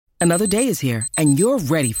Another day is here, and you're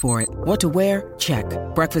ready for it. What to wear? Check.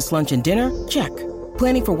 Breakfast, lunch, and dinner? Check.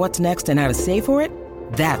 Planning for what's next and how to save for it?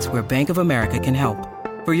 That's where Bank of America can help.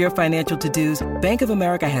 For your financial to-dos, Bank of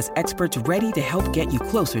America has experts ready to help get you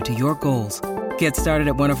closer to your goals. Get started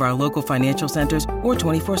at one of our local financial centers or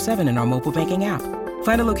 24/7 in our mobile banking app.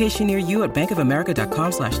 Find a location near you at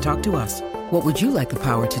bankofamerica.com/talktous. What would you like the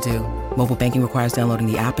power to do? Mobile banking requires downloading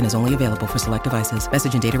the app and is only available for select devices.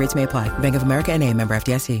 Message and data rates may apply. Bank of America NA, member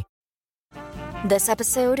FDIC. This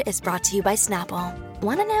episode is brought to you by Snapple.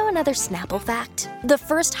 Want to know another Snapple fact? The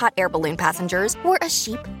first hot air balloon passengers were a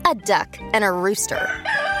sheep, a duck, and a rooster.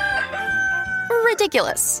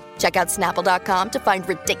 Ridiculous. Check out Snapple.com to find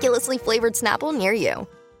ridiculously flavored Snapple near you.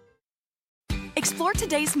 Explore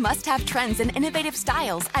today's must-have trends and innovative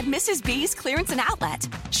styles at Mrs. B's Clearance and Outlet.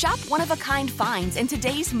 Shop one-of-a-kind finds in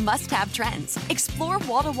today's must-have trends. Explore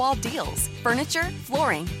wall-to-wall deals, furniture,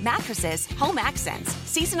 flooring, mattresses, home accents,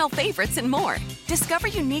 seasonal favorites, and more. Discover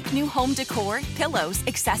unique new home decor, pillows,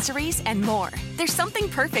 accessories, and more. There's something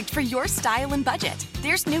perfect for your style and budget.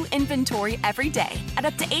 There's new inventory every day at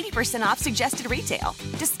up to 80% off suggested retail.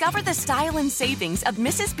 Discover the style and savings of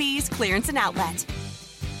Mrs. B's Clearance and Outlet.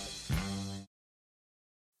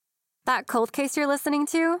 That cold case you're listening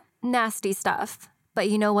to? Nasty stuff. But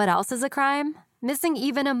you know what else is a crime? Missing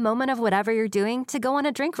even a moment of whatever you're doing to go on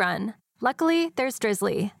a drink run. Luckily, there's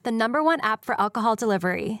Drizzly, the #1 app for alcohol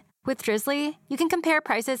delivery. With Drizzly, you can compare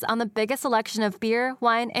prices on the biggest selection of beer,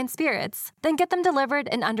 wine, and spirits, then get them delivered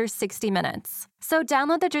in under 60 minutes. So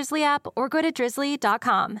download the Drizzly app or go to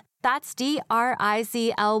drizzly.com. That's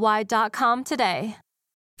DRIZLY.com today.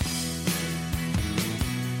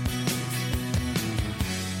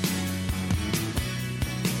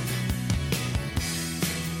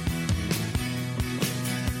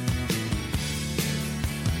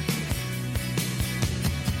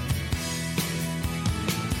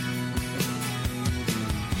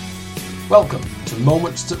 Welcome to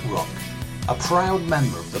Moments That Rock, a proud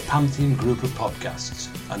member of the Pantheon group of podcasts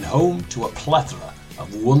and home to a plethora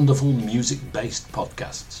of wonderful music-based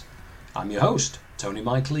podcasts. I'm your host, Tony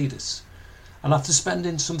Michaelidis, and after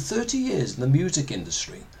spending some 30 years in the music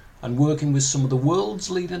industry and working with some of the world's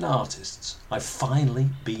leading artists, I've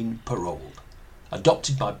finally been paroled,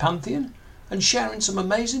 adopted by Pantheon and sharing some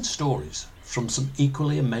amazing stories from some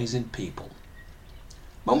equally amazing people.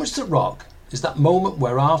 Moments That Rock is that moment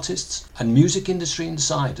where artists and music industry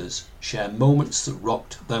insiders share moments that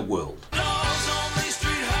rocked their world.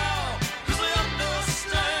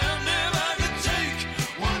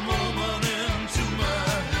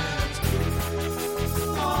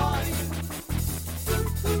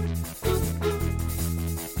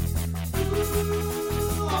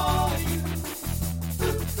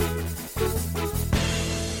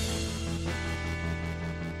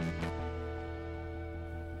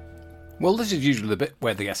 Well, this is usually the bit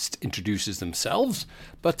where the guest introduces themselves,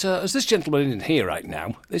 but as this gentleman isn't here right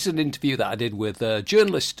now, this is an interview that I did with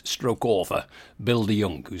journalist stroke author Bill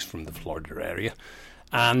DeYoung, who's from the Florida area,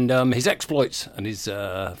 and his exploits and his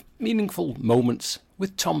meaningful moments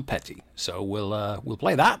with Tom Petty. So we'll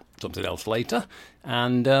play that, something else later,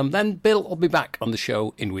 and then Bill will be back on the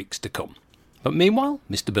show in weeks to come. But meanwhile,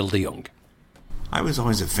 Mr. Bill DeYoung. I was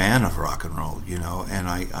always a fan of rock and roll, you know, and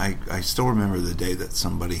I still remember the day that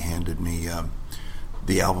somebody handed me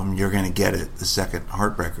the album You're Gonna Get It, the second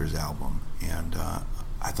Heartbreakers album, and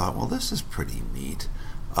I thought, well, this is pretty neat.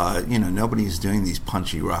 You know, nobody's doing these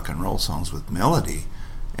punchy rock and roll songs with melody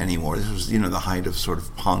anymore. This was, you know, the height of sort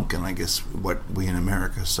of punk and I guess what we in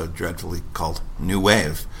America so dreadfully called new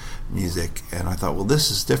wave music, and I thought, well,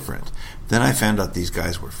 this is different. Then I found out these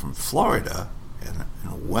guys were from Florida, and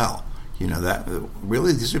well, you know, that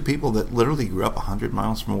really these are people that literally grew up 100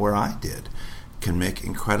 miles from where I did, can make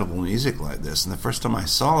incredible music like this. And the first time I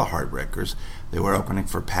saw the Heartbreakers, they were opening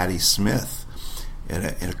for Patti Smith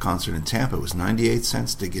at a concert in Tampa. It was 98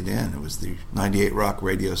 cents to get in. It was the 98 Rock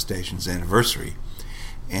radio station's anniversary.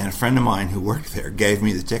 And a friend of mine who worked there gave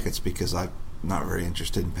me the tickets because I'm not very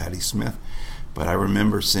interested in Patti Smith. But I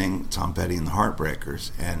remember seeing Tom Petty and the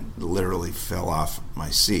Heartbreakers and literally fell off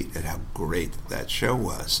my seat at how great that show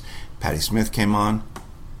was. Patti Smith came on,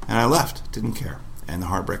 and I left, didn't care. And the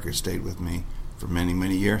Heartbreakers stayed with me for many,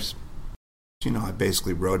 many years. You know, I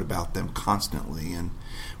basically wrote about them constantly and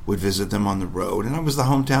would visit them on the road, and I was the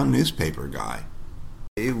hometown newspaper guy.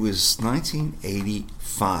 It was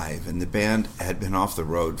 1985, and the band had been off the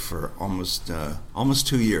road for almost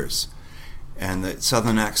 2 years. And the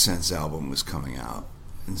Southern Accents album was coming out.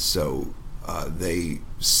 And so they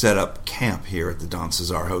set up camp here at the Don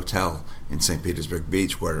Cesar Hotel in St. Petersburg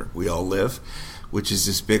Beach, where we all live, which is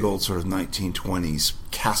this big old sort of 1920s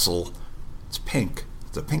castle. It's pink.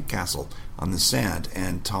 It's a pink castle on the sand,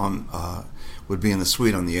 and Tom would be in the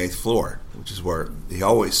suite on the 8th floor, which is where he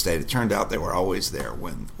always stayed. It turned out they were always there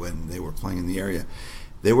when they were playing in the area.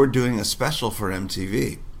 They were doing a special for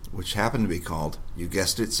MTV, which happened to be called, you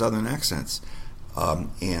guessed it, Southern Accents.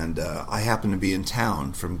 And I happened to be in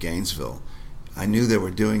town from Gainesville. I knew they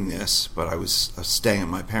were doing this, but I was staying at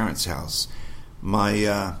my parents' house.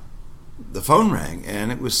 The phone rang,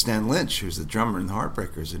 and it was Stan Lynch, who's the drummer in the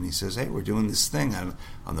Heartbreakers, and he says, hey, we're doing this thing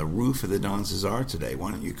on the roof of the Don Cesar today.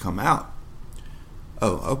 Why don't you come out?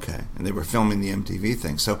 Oh, okay. And they were filming the MTV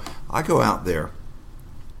thing. So I go out there,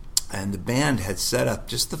 and the band had set up,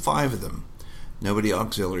 just the 5 of them, nobody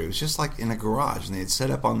auxiliary. It was just like in a garage, and they had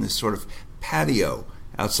set up on this sort of patio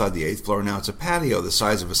outside the 8th floor. Now, it's a patio the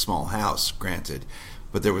size of a small house, granted,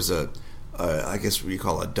 but there was I guess what you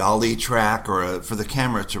call a dolly track for the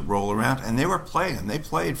camera to roll around, and they were playing. They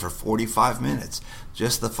played for 45 minutes,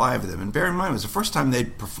 just the 5 of them. And bear in mind, it was the first time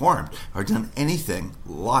they'd performed or done anything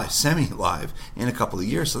live, semi-live, in a couple of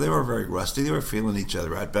years, so they were very rusty. They were feeling each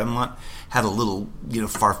other out. Benmont had a little,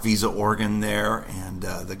 Farfisa organ there, and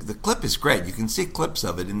the clip is great. You can see clips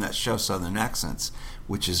of it in that show, Southern Accents,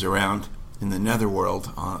 which is around in the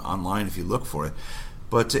netherworld online if you look for it.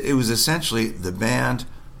 But it was essentially the band,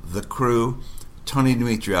 the crew, Tony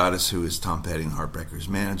Dimitriadis, who is Tom Petty and Heartbreakers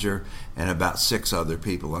manager, and about 6 other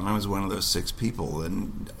people. And I was one of those 6 people,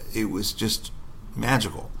 and it was just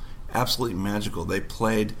magical, absolutely magical. They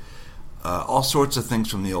played all sorts of things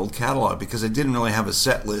from the old catalog because they didn't really have a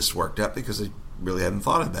set list worked up because they really hadn't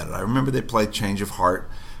thought about it. I remember they played Change of Heart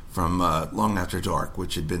from Long After Dark,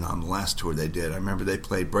 which had been on the last tour they did. I remember they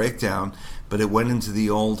played Breakdown, but it went into the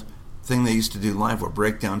old thing they used to do live where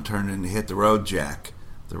Breakdown turned into Hit the Road Jack,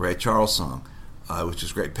 the Ray Charles song, which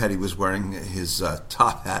is great. Petty was wearing his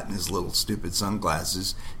top hat and his little stupid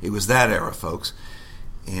sunglasses. It was that era, folks.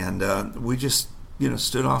 And we just,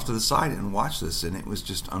 stood off to the side and watched this, and it was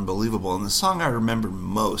just unbelievable. And the song I remember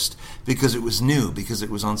most, because it was new, because it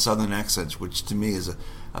was on Southern Accents, which to me is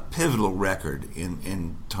a pivotal record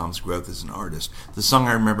in Tom's growth as an artist. The song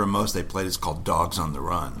I remember most they played is called Dogs on the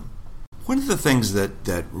Run. One of the things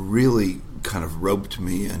that really kind of roped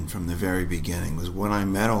me in from the very beginning was when I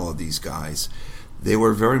met all of these guys, they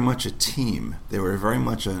were very much a team. They were very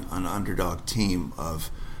much an underdog team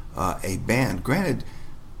of a band. Granted,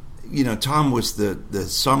 Tom was the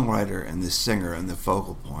songwriter and the singer and the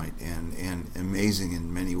focal point and amazing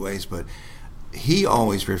in many ways, but he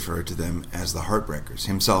always referred to them as the Heartbreakers,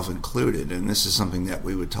 himself included, and this is something that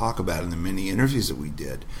we would talk about in the many interviews that we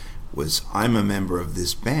did, was I'm a member of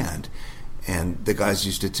this band. And the guys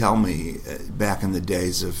used to tell me back in the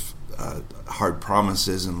days of Hard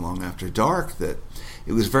Promises and Long After Dark that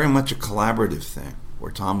it was very much a collaborative thing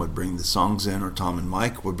where Tom would bring the songs in or Tom and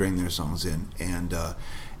Mike would bring their songs in and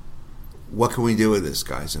what can we do with this,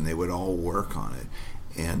 guys? And they would all work on it.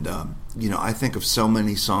 And, I think of so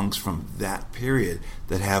many songs from that period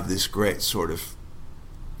that have this great sort of,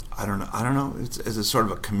 I don't know, it's a sort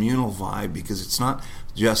of a communal vibe because it's not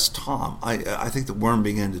just Tom. I think the worm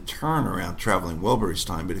began to turn around Traveling Wilburys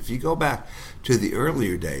time, but if you go back to the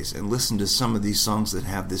earlier days and listen to some of these songs that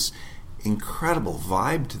have this incredible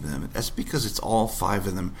vibe to them, that's because it's all 5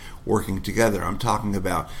 of them working together. I'm talking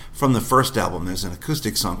about from the first album, there's an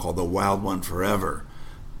acoustic song called The Wild One Forever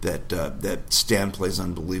that Stan plays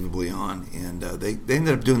unbelievably on, and they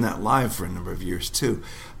ended up doing that live for a number of years too.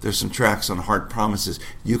 There's some tracks on Hard Promises.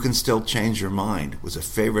 You Can Still Change Your Mind was a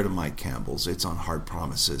favorite of Mike Campbell's. It's on Hard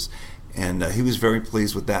Promises, and he was very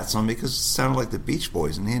pleased with that song because it sounded like the Beach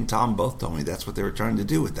Boys, and he and Tom both told me that's what they were trying to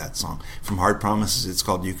do with that song. From Hard Promises, it's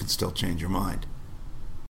called You Can Still Change Your Mind.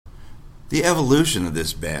 The evolution of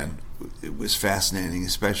this band, it was fascinating,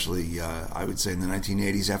 especially I would say in the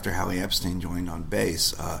 1980s after Howie Epstein joined on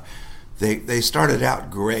bass. They started out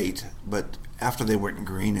great, but after they weren't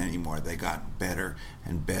green anymore, they got better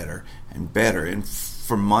and better and better. And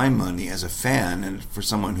for my money as a fan and for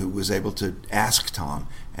someone who was able to ask Tom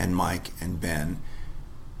and Mike and Ben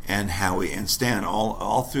and Howie and Stan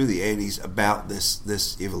all through the 80s about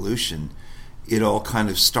this evolution, it all kind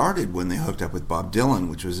of started when they hooked up with Bob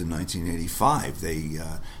Dylan, which was in 1985.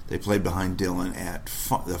 They played behind Dylan at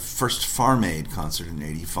the first Farm Aid concert in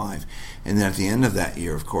 85. And then at the end of that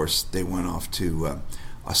year, of course, they went off to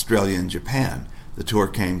Australia and Japan. The tour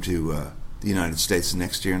came to the United States the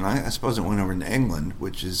next year, and I suppose it went over to England,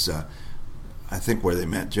 which is, I think, where they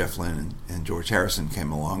met Jeff Lynne and George Harrison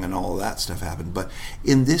came along, and all of that stuff happened. But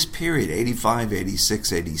in this period, 85,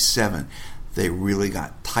 86, 87, they really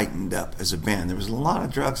got tightened up as a band. There was a lot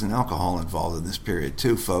of drugs and alcohol involved in this period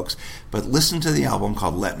too, folks. But listen to the album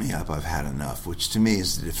called Let Me Up, I've Had Enough, which to me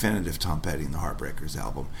is the definitive Tom Petty and the Heartbreakers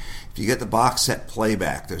album. If you get the box set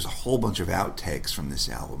playback, there's a whole bunch of outtakes from this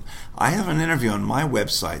album. I have an interview on my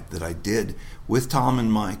website that I did with Tom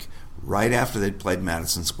and Mike right after they'd played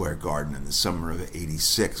Madison Square Garden in the summer of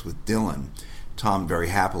 '86 with Dylan. Tom very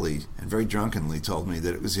happily and very drunkenly told me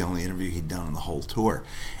that it was the only interview he'd done on the whole tour.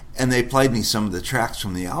 And they played me some of the tracks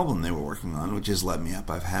from the album they were working on, which is Let Me Up,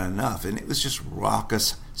 I've Had Enough. And it was just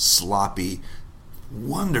raucous, sloppy,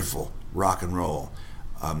 wonderful rock and roll.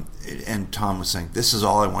 And Tom was saying, this is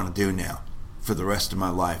all I want to do now for the rest of my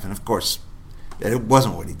life. And of course, it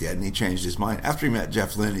wasn't what he did, and he changed his mind. After he met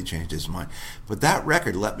Jeff Lynne, he changed his mind. But that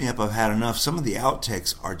record, Let Me Up, I've Had Enough, some of the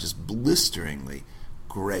outtakes are just blisteringly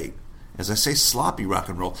great. As I say, sloppy rock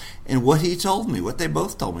and roll. And what he told me, what they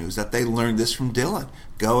both told me, was that they learned this from Dylan.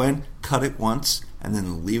 Go in, cut it once, and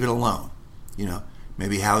then leave it alone. You know,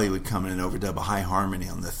 maybe Howie would come in and overdub a high harmony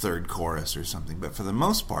on the third chorus or something. But for the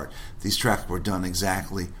most part, these tracks were done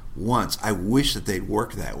exactly once. I wish that they'd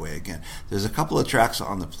work that way again. There's a couple of tracks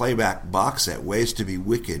on the playback box set, Ways to Be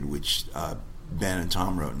Wicked, which Ben and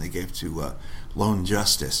Tom wrote, and they gave to Lone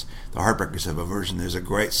Justice. The Heartbreakers have a version. There's a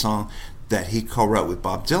great song that he co-wrote with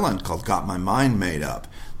Bob Dylan called Got My Mind Made Up.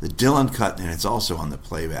 The Dylan cut, and it's also on the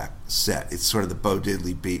playback set. It's sort of the Bo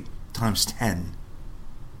Diddley beat times 10.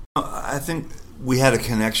 I think we had a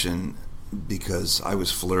connection because I was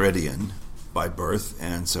Floridian by birth,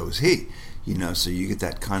 and so was he. You know, so you get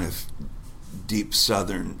that kind of deep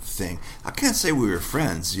Southern thing. I can't say we were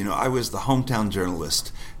friends. You know, I was the hometown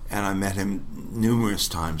journalist, and I met him numerous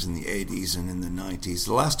times in the 80s and in the 90s.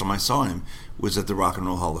 The last time I saw him was at the Rock and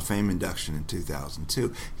Roll Hall of Fame induction in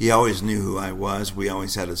 2002. He always knew who I was. We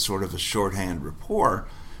always had a sort of a shorthand rapport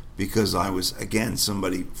because I was, again,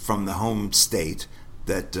 somebody from the home state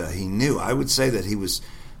that he knew. I would say that he was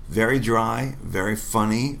very dry, very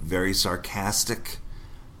funny, very sarcastic,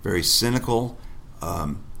 very cynical,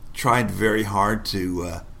 tried very hard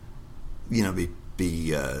to,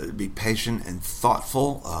 be patient and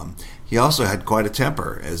thoughtful. He also had quite a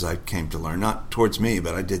temper, as I came to learn, not towards me,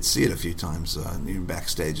 but I did see it a few times, even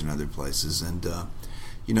backstage and other places. And,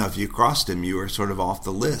 if you crossed him, you were sort of off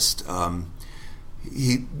the list.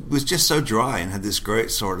 He was just so dry and had this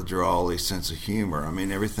great sort of drawly sense of humor. I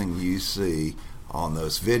mean, everything you see on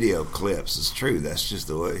those video clips is true. That's just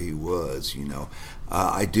the way he was,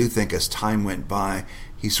 I do think as time went by,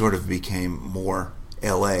 he sort of became more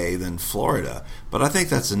L.A. than Florida. But I think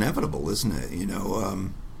that's inevitable, isn't it?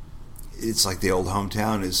 It's like the old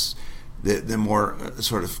hometown is the more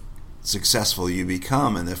sort of successful you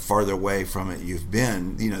become and the farther away from it you've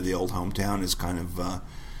been, the old hometown is kind of,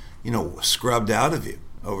 scrubbed out of you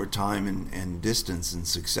over time and distance, and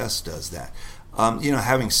success does that.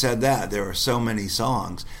 Having said that, there are so many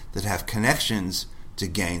songs that have connections to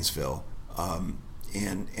Gainesville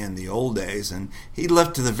and the old days, and he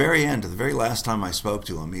lived to the very end, to the very last time I spoke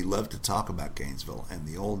to him. He loved to talk about Gainesville and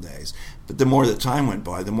the old days. But the more that time went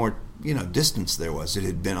by, the more distance there was. It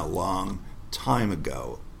had been a long time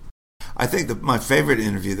ago. I think that my favorite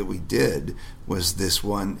interview that we did was this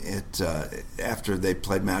one after they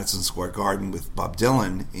played Madison Square Garden with Bob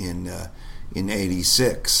Dylan in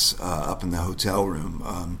 '86 up in the hotel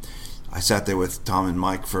room. I sat there with Tom and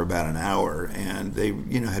Mike for about an hour, and they,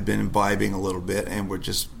 had been imbibing a little bit and were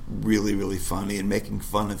just really, really funny and making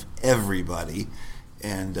fun of everybody,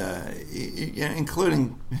 and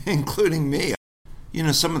including me.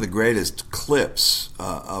 Some of the greatest clips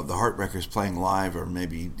of the Heartbreakers playing live are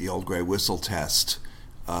maybe the Old Grey Whistle Test,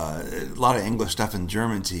 a lot of English stuff in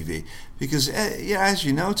German TV, because, as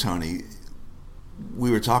you know, Tony,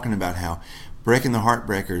 we were talking about how Breaking the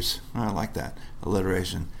Heartbreakers, I like that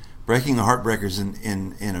alliteration, Breaking the Heartbreakers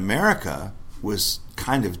in America was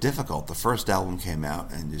kind of difficult. The first album came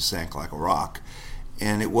out and just sank like a rock.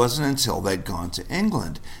 And it wasn't until they'd gone to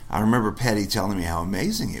England. I remember Petty telling me how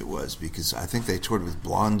amazing it was, because I think they toured with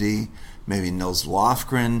Blondie, maybe Nils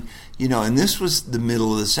Lofgren, and this was the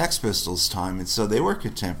middle of the Sex Pistols time, and so they were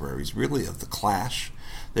contemporaries, really, of The Clash.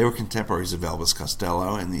 They were contemporaries of Elvis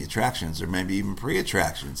Costello and the Attractions, or maybe even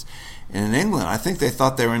pre-Attractions. And in England, I think they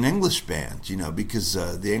thought they were an English band, because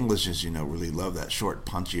the English, as really love that short,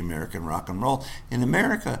 punchy American rock and roll. In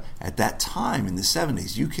America, at that time, in the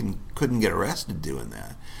 70s, you couldn't get arrested doing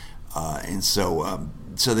that. And so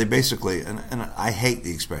they basically, and I hate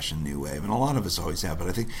the expression new wave, and a lot of us always have, but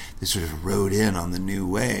I think they sort of rode in on the new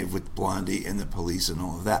wave with Blondie and the Police and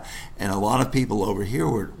all of that. And a lot of people over here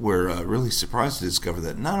were really surprised to discover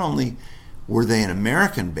that not only were they an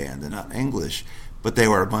American band and not English, but they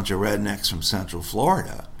were a bunch of rednecks from Central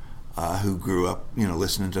Florida. who grew up,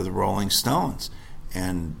 listening to the Rolling Stones,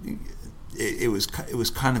 and it was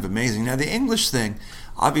kind of amazing. Now the English thing,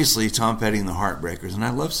 obviously Tom Petty and the Heartbreakers, and I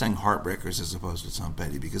love saying Heartbreakers as opposed to Tom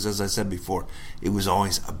Petty because, as I said before, it was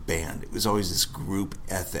always a band. It was always this group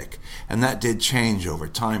ethic, and that did change over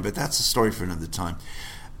time. But that's a story for another time.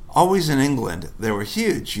 Always in England, they were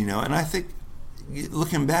huge, and I think,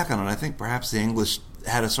 looking back on it, I think perhaps the English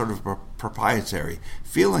had a sort of proprietary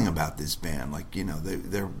feeling about this band, like,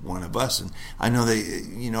 they're one of us, and I know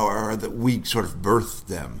they, or that we sort of birthed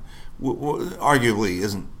them. Arguably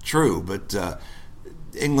isn't true, but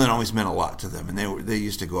England always meant a lot to them, and they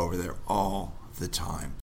used to go over there all the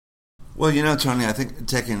time. Well, Tony, I think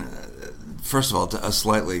taking, first of all, a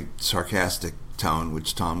slightly sarcastic tone,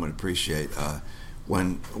 which Tom would appreciate,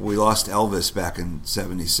 when we lost Elvis back in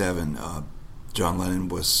 '77, John Lennon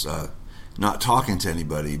was not talking to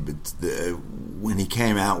anybody, but when he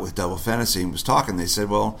came out with Double Fantasy and was talking, they said,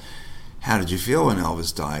 well, how did you feel when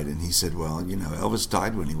Elvis died? And he said, well, Elvis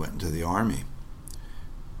died when he went into the Army,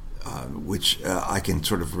 which I can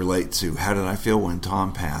sort of relate to. How did I feel when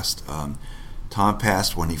Tom passed? Tom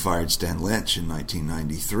passed when he fired Stan Lynch in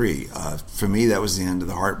 1993. For me, that was the end of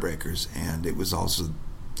the Heartbreakers, and it was also,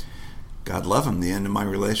 God love him, the end of my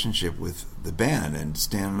relationship with the band. And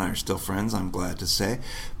Stan and I are still friends, I'm glad to say.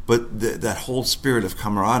 But that whole spirit of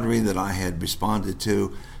camaraderie that I had responded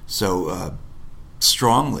to so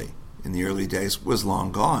strongly in the early days was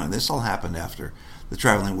long gone. And this all happened after the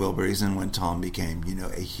Traveling Wilburys and when Tom became,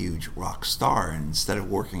 a huge rock star. And instead of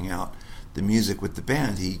working out the music with the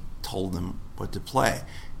band, he told them what to play.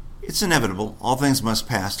 It's inevitable. All things must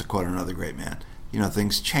pass, to quote another great man.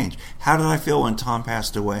 Things change. How did I feel when Tom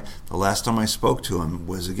passed away? The last time I spoke to him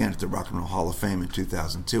was, again, at the Rock and Roll Hall of Fame in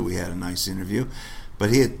 2002. We had a nice interview.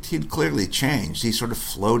 But he'd clearly changed. He sort of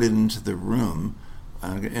floated into the room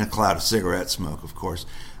in a cloud of cigarette smoke, of course.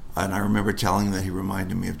 And I remember telling him that he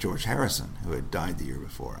reminded me of George Harrison, who had died the year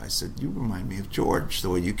before. I said, you remind me of George, the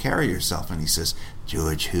way you carry yourself. And he says,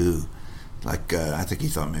 George who? Like, I think he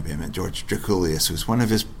thought maybe I meant George Draculius, who's one of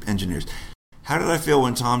his engineers. How did I feel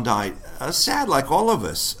when Tom died? Sad, like all of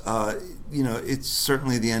us. It's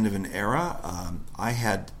certainly the end of an era. I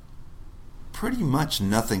had pretty much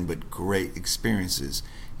nothing but great experiences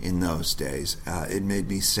in those days. It made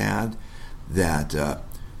me sad that,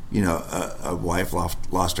 a wife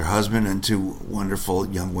lost her husband and two wonderful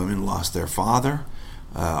young women lost their father.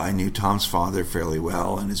 I knew Tom's father fairly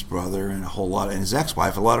well, and his brother, and and his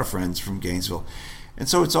ex-wife, a lot of friends from Gainesville. And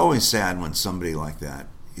so it's always sad when somebody like that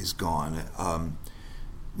is gone.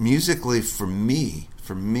 Musically, for me,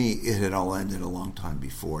 it had all ended a long time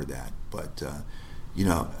before that. But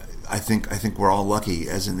I think we're all lucky,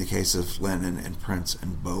 as in the case of Lennon and Prince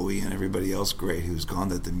and Bowie and everybody else great who's gone,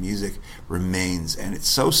 that the music remains, and it's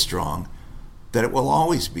so strong that it will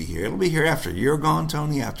always be here. It'll be here after you're gone,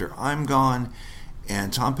 Tony, after I'm gone.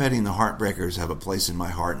 And Tom Petty and the Heartbreakers have a place in my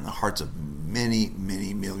heart and the hearts of many,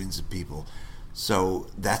 many millions of people. So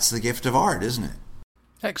that's the gift of art, isn't it?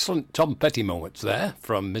 Excellent Tom Petty moments there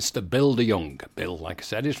from Mr. Bill DeYoung. Bill, like I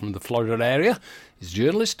said, is from the Florida area. He's a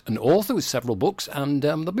journalist and author with several books, and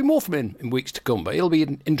there'll be more from him in weeks to come, but he'll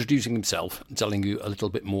be introducing himself and telling you a little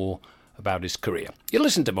bit more about his career. You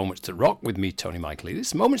listen to Moments That Rock with me, Tony Micheley.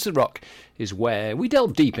 This Moments That Rock is where we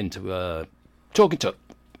delve deep into talking to,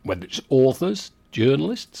 whether it's authors,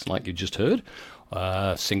 journalists, like you just heard,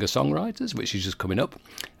 singer-songwriters, which is just coming up,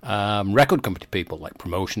 record company people, like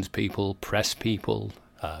promotions people, press people,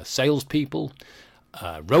 salespeople,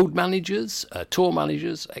 road managers, tour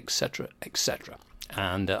managers, etc., etc.,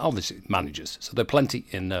 and obviously managers. So there are plenty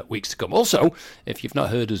in weeks to come. Also, if you've not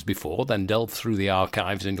heard us before, then delve through the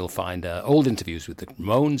archives and you'll find old interviews with the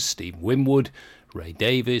Ramones, Steve Winwood, Ray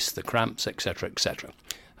Davies, the Cramps, etc., etc.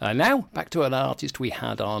 Now, back to an artist we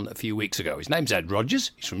had on a few weeks ago. His name's Ed Rogers.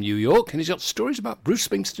 He's from New York, and he's got stories about Bruce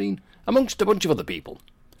Springsteen, amongst a bunch of other people.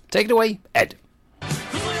 Take it away, Ed.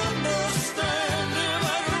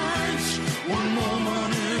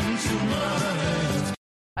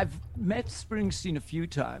 I've met Springsteen a few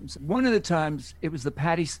times. One of the times, it was the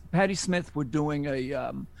Patti Smith were doing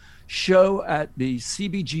a show at the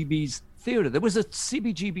CBGB's theater. There was a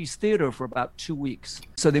CBGB's theater for about 2 weeks.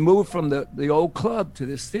 So they moved from the old club to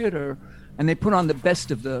this theater, and they put on the best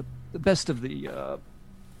of the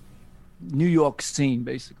New York scene,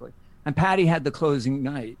 basically. And Patti had the closing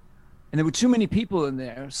night. And there were too many people in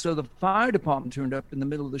there, so the fire department turned up in the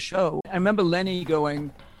middle of the show. I remember Lenny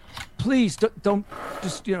going, please don't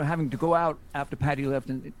just, having to go out after Patti left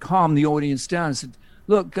and calm the audience down. I said,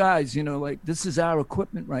 look, guys, this is our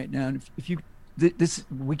equipment right now. And if you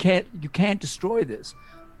you can't destroy this.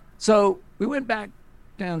 So we went back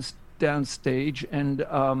downstage, and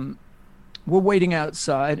we're waiting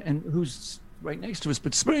outside, and who's right next to us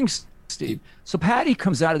but Springsteen. So Patty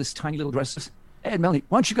comes out of this tiny little dress. Ed, Melanie,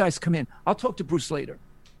 why don't you guys come in? I'll talk to Bruce later.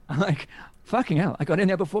 I'm like, fucking hell, I got in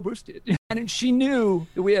there before Bruce did. And she knew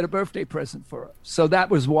that we had a birthday present for her. So that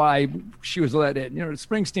was why she was let in. You know,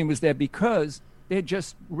 Springsteen was there because they had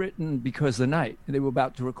just written Because the Night, and they were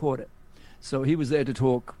about to record it. So he was there to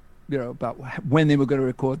talk, you know, about when they were going to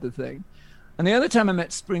record the thing. And the other time I met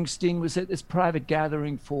Springsteen was at this private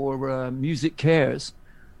gathering for Music Cares.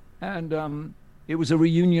 And it was a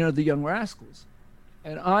reunion of the Young Rascals.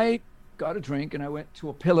 And I got a drink, and I went to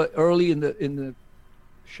a pillar early in the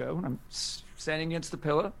show, and I'm standing against the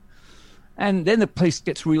pillar. And then the place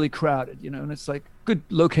gets really crowded, you know, and it's like good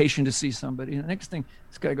location to see somebody. And the next thing,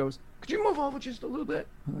 this guy goes, could you move over just a little bit?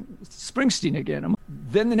 It's Springsteen again.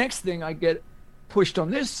 Then the next thing, I get pushed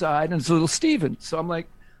on this side, and it's little Steven. So I'm like,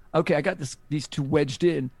 okay, I got these two wedged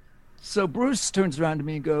in. So Bruce turns around to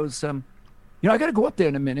me and goes, you know, I got to go up there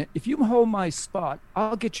in a minute. If you hold my spot,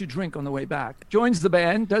 I'll get you a drink on the way back. Joins the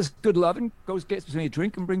band, does good loving, goes, gets me a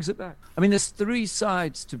drink and brings it back. I mean, there's three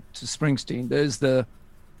sides to Springsteen. There's the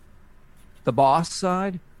boss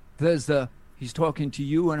side. There's the he's talking to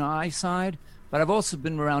you and I side. But I've also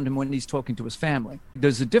been around him when he's talking to his family.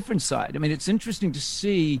 There's a different side. I mean, it's interesting to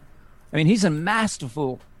see. I mean, he's a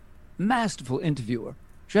masterful interviewer.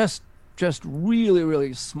 Just really,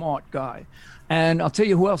 really smart guy. And I'll tell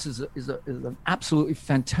you who else is an absolutely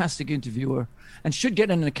fantastic interviewer and should get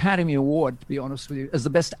an Academy Award, to be honest with you, as the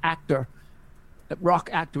best rock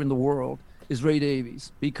actor in the world, is Ray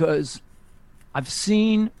Davies. Because I've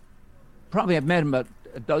met him about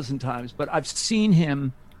a dozen times, but I've seen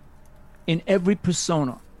him in every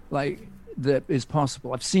persona like that is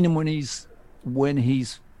possible. I've seen him when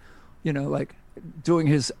he's you know, like doing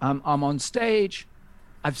his I'm on stage.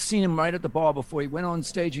 I've seen him right at the bar before he went on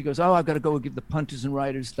stage. He goes, oh, I've got to go give the punters and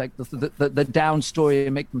writers like the down story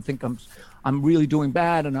and make them think I'm really doing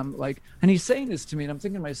bad. And I'm like, and he's saying this to me, and I'm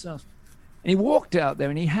thinking to myself. And he walked out there,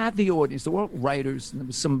 and he had the audience. There were writers, and there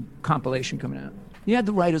was some compilation coming out. He had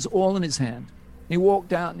the writers all in his hand. He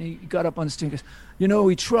walked out, and he got up on stage and goes, you know,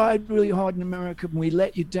 we tried really hard in America, and we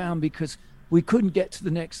let you down because we couldn't get to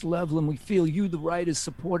the next level, and we feel you, the writers,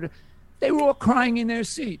 supported. They were all crying in their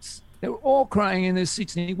seats. They were all crying in their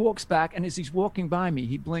seats, and he walks back, and as he's walking by me,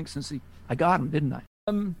 he blinks and says, I got him, didn't I?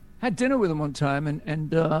 Had dinner with him one time,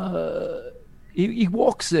 and he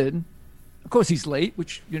walks in. Of course, he's late,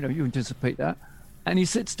 which, you know, you anticipate that. And he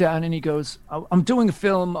sits down, and he goes, I'm doing a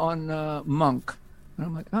film on Monk. And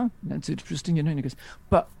I'm like, oh, that's interesting, you know. And he goes,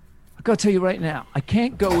 but I got to tell you right now, I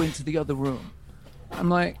can't go into the other room. I'm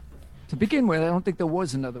like, to begin with, I don't think there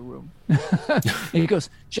was another room. And he goes,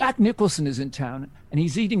 Jack Nicholson is in town, and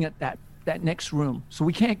he's eating at that next room. So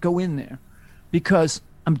we can't go in there because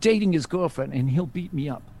I'm dating his girlfriend, and he'll beat me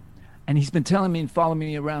up. And he's been telling me and following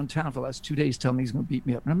me around town for the last 2 days, telling me he's going to beat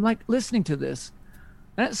me up. And I'm like listening to this.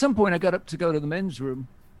 And at some point, I got up to go to the men's room,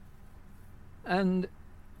 and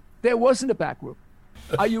there wasn't a back room.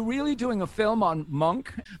 Are you really doing a film on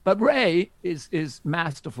Monk? But Ray is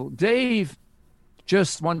masterful. Dave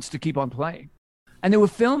just wants to keep on playing. And they were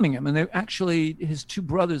filming him, and his two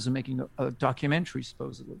brothers are making a documentary,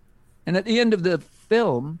 supposedly. And at the end of the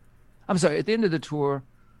at the end of the tour,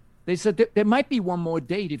 they said there might be one more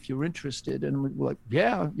date if you're interested. And we're like,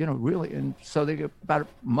 yeah, you know, really. And so about a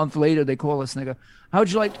month later, they call us and they go, how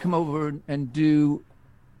would you like to come over and do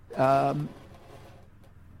a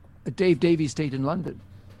Dave Davies date in London?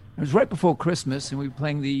 It was right before Christmas, and we were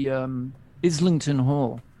playing the Islington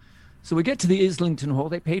Hall. So we get to the Islington Hall.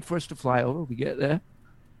 They paid for us to fly over. We get there.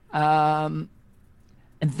 And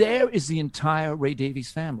there is the entire Ray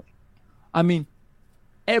Davies family. I mean,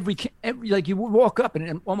 every like you would walk up,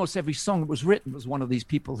 and almost every song that was written was one of these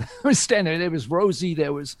people that was standing there. There was Rosie.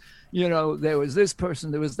 There was, you know, there was this person.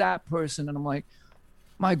 There was that person. And I'm like,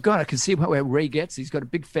 my God, I can see where Ray gets. He's got a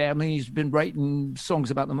big family. He's been writing songs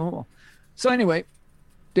about them all. So anyway,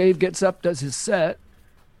 Dave gets up, does his set.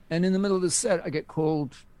 And in the middle of the set, I get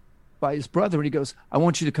called by his brother, and he goes, I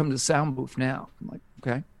want you to come to the sound booth now. I'm like,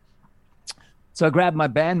 okay. So I grabbed my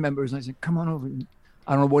band members, and I said, come on over.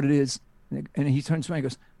 I don't know what it is. And he turns to me and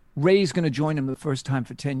goes, Ray's going to join him the first time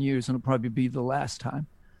for 10 years, and it'll probably be the last time.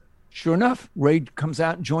 Sure enough, Ray comes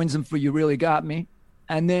out and joins him for You Really Got Me.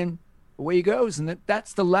 And then away he goes. And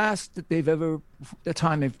that's the last that the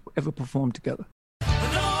time they've ever performed together.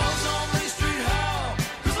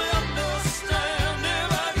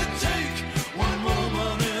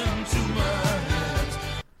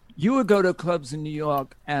 You would go to clubs in New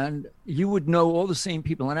York, and you would know all the same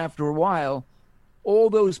people. And after a while,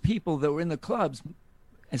 all those people that were in the clubs,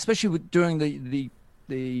 especially during the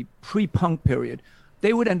the pre-punk period,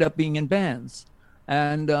 they would end up being in bands.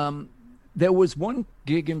 And there was one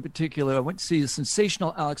gig in particular, I went to see a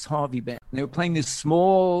sensational Alex Harvey band. They were playing this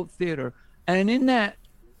small theater. And in that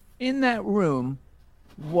room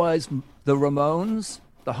was the Ramones,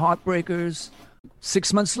 the Heartbreakers.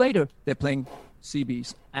 6 months later, they're playing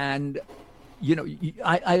CBs. And, you know,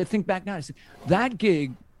 I think back now, I said, that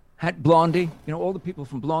gig had Blondie, you know, all the people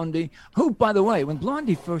from Blondie, who, by the way, when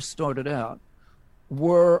Blondie first started out,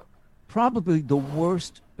 were probably the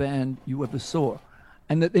worst band you ever saw.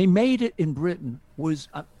 And that they made it in Britain was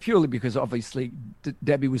purely because, obviously,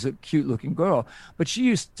 Debbie was a cute-looking girl, but she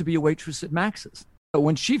used to be a waitress at Max's. So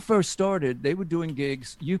when she first started, they were doing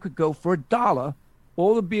gigs. You could go for $1,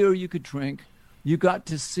 all the beer you could drink. You got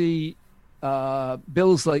to see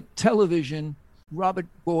bills like Television, Robert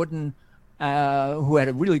Gordon, who had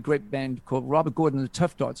a really great band called Robert Gordon and the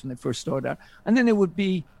Tough Darts when they first started out. And then there would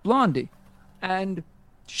be Blondie. And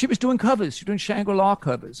she was doing covers. She was doing Shangri-La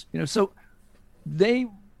covers. You know, so they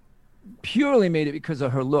purely made it because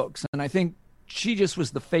of her looks. And I think she just was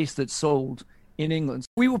the face that sold in England.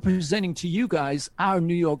 We were presenting to you guys our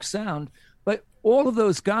New York sound, but all of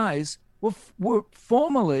those guys were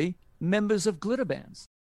formerly members of glitter bands.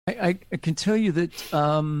 I can tell you that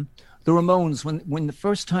the Ramones, when the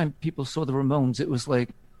first time people saw the Ramones, it was like,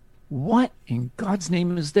 what in God's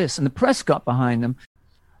name is this? And the press got behind them.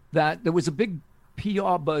 That there was a big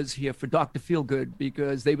PR buzz here for Dr. Feelgood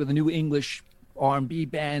because they were the new English R&B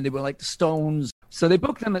band. They were like the Stones. So they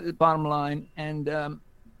booked them at the Bottom Line, and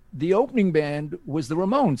the opening band was the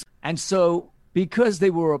Ramones. And so because they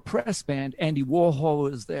were a press band, Andy Warhol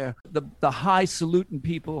was there, the highfalutin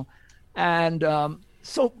people. And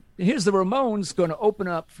so here's the Ramones going to open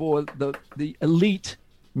up for the elite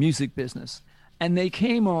music business. And they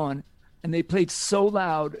came on, and they played so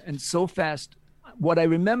loud and so fast. What I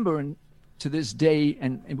remember to this day,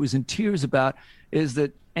 and it was in tears about, is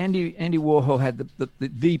that Andy Warhol had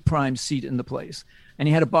the prime seat in the place. And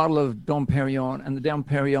he had a bottle of Dom Perignon, and the Dom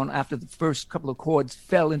Perignon, after the first couple of chords,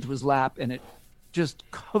 fell into his lap, and it just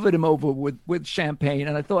covered him over with champagne.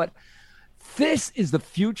 And I thought, this is the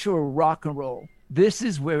future of rock and roll. This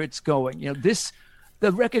is where it's going. You know,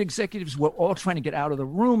 the record executives were all trying to get out of the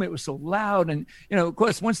room. It was so loud. And, you know, of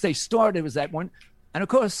course, once they started, it was that one. And of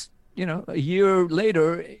course, you know, a year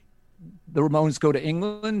later, the Ramones go to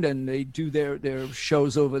England and they do their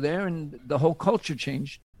shows over there, and the whole culture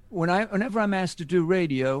changed. Whenever I'm asked to do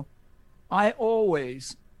radio, I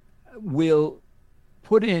always will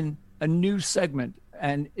put in a new segment,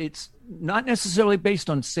 and it's not necessarily based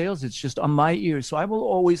on sales, it's just on my ears. So I will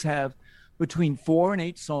always have between 4 and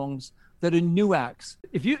 8 songs that are new acts.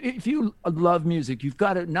 If you love music, you've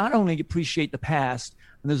got to not only appreciate the past,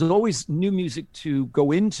 and there's always new music to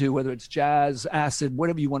go into, whether it's jazz, acid,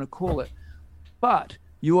 whatever you want to call it, but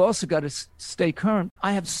you also got to stay current.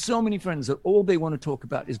 I have so many friends that all they want to talk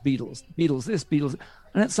about is Beatles, this, Beatles.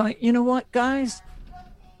 And it's like, you know what, guys?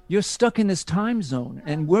 You're stuck in this time zone,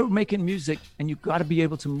 and we're making music, and you've got to be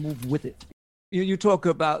able to move with it. You talk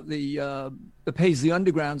about the Paisley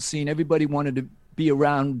Underground scene. Everybody wanted to be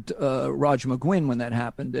around Roger McGuinn when that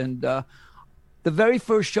happened. And the very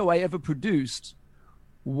first show I ever produced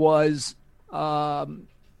was Roger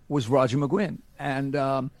McGuinn.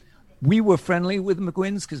 And we were friendly with the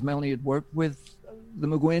McGuinns because Melanie had worked with the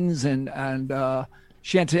McGuinns, and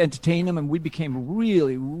she had to entertain them, and we became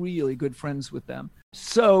really, really good friends with them.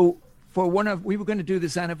 So we were going to do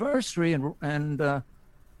this anniversary, and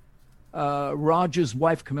Roger's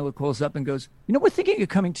wife, Camilla, calls up and goes, you know, we're thinking of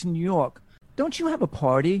coming to New York. Don't you have a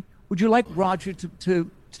party? Would you like Roger to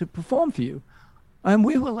perform for you? And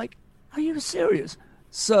we were like, are you serious?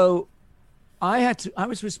 So I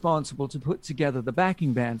was responsible to put together the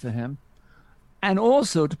backing band for him, and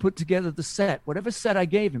also to put together the set. Whatever set I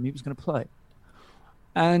gave him, he was going to play.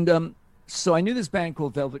 And so I knew this band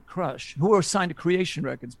called Velvet Crush, who were signed to Creation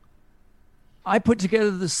Records. I put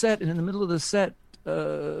together the set, and in the middle of the set,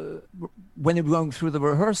 when they were going through the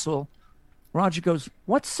rehearsal, Roger goes,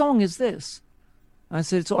 what song is this? I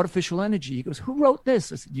said, it's Artificial Energy. He goes, who wrote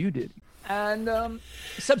this? I said, you did. And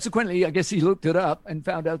subsequently, I guess he looked it up and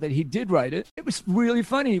found out that he did write it. It was really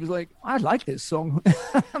funny. He was like, I like this song.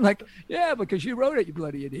 I'm like, yeah, because you wrote it, you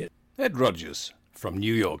bloody idiot. Ed Rogers from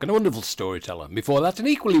New York, and a wonderful storyteller. Before that, an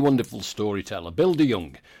equally wonderful storyteller, Bill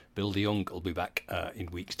DeYoung. Bill DeYoung will be back in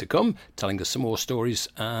weeks to come, telling us some more stories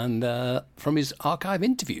and from his archive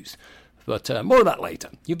interviews. But more of that later.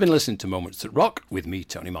 You've been listening to Moments That Rock with me,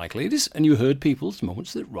 Tony Michaelides, and you heard people's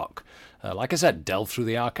Moments That Rock. Like I said, delve through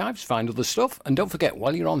the archives, find other stuff, and don't forget,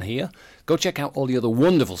 while you're on here, go check out all the other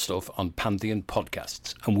wonderful stuff on Pantheon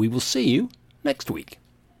Podcasts. And we will see you next week.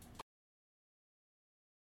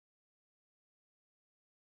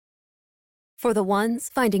 For the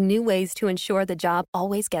ones finding new ways to ensure the job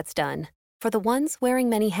always gets done. For the ones wearing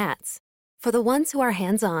many hats. For the ones who are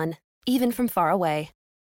hands-on, even from far away.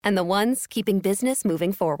 And the ones keeping business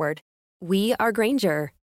moving forward. We are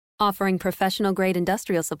Grainger, offering professional-grade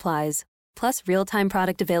industrial supplies, plus real-time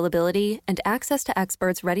product availability and access to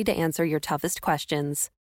experts ready to answer your toughest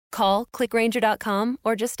questions. Call, clickgrainger.com,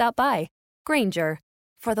 or just stop by. Grainger,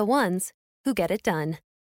 for the ones who get it done.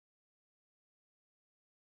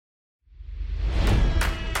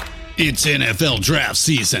 It's NFL draft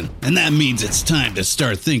season, and that means it's time to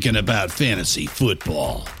start thinking about fantasy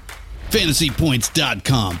football.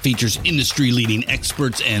 FantasyPoints.com features industry-leading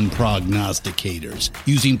experts and prognosticators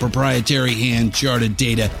using proprietary hand-charted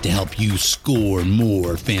data to help you score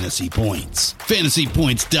more fantasy points.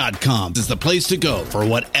 FantasyPoints.com is the place to go for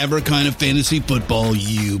whatever kind of fantasy football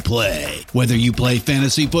you play. Whether you play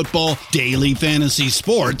fantasy football, daily fantasy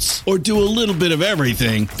sports, or do a little bit of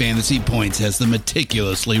everything, Fantasy Points has the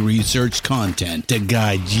meticulously researched content to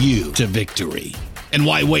guide you to victory. And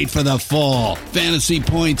why wait for the fall? Fantasy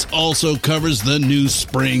Points also covers the new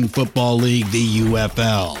spring football league, the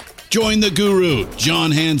UFL. Join the guru,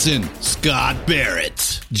 John Hansen, Scott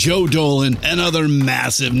Barrett, Joe Dolan, and other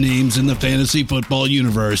massive names in the fantasy football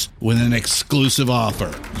universe with an exclusive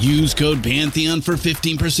offer. Use code Pantheon for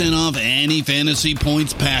 15% off any Fantasy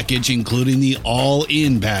Points package, including the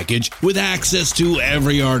all-in package, with access to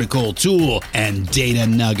every article, tool, and data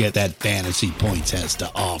nugget that Fantasy Points has to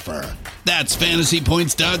offer. That's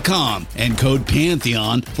FantasyPoints.com and code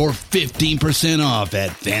Pantheon for 15% off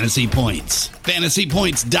at Fantasy Points.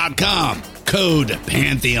 FantasyPoints.com, code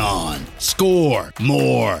Pantheon. Score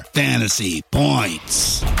more fantasy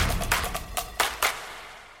points.